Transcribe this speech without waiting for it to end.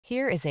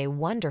Here is a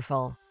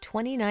wonderful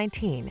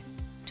 2019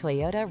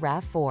 Toyota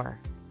RAV4.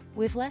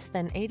 With less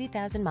than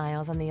 80,000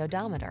 miles on the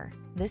odometer,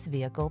 this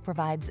vehicle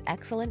provides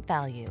excellent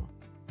value.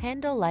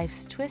 Handle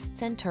life's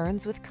twists and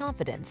turns with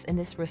confidence in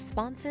this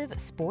responsive,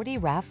 sporty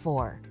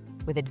RAV4.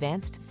 With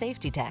advanced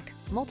safety tech,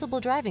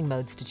 multiple driving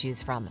modes to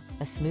choose from,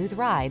 a smooth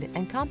ride,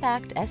 and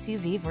compact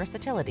SUV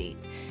versatility,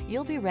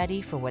 you'll be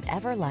ready for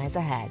whatever lies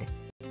ahead.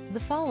 The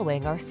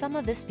following are some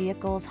of this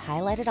vehicle's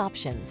highlighted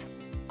options: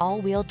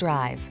 all-wheel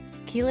drive,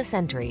 keyless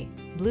entry,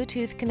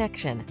 Bluetooth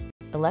connection,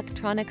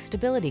 electronic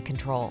stability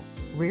control,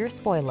 rear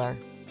spoiler,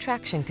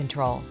 traction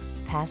control,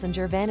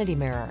 passenger vanity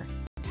mirror,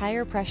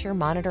 tire pressure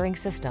monitoring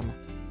system,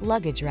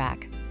 luggage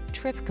rack,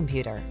 trip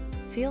computer.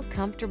 Feel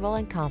comfortable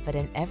and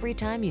confident every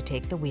time you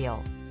take the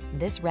wheel.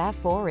 This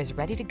RAV4 is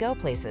ready to go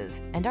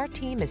places, and our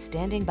team is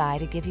standing by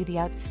to give you the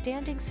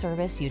outstanding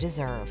service you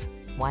deserve.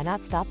 Why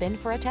not stop in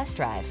for a test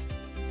drive?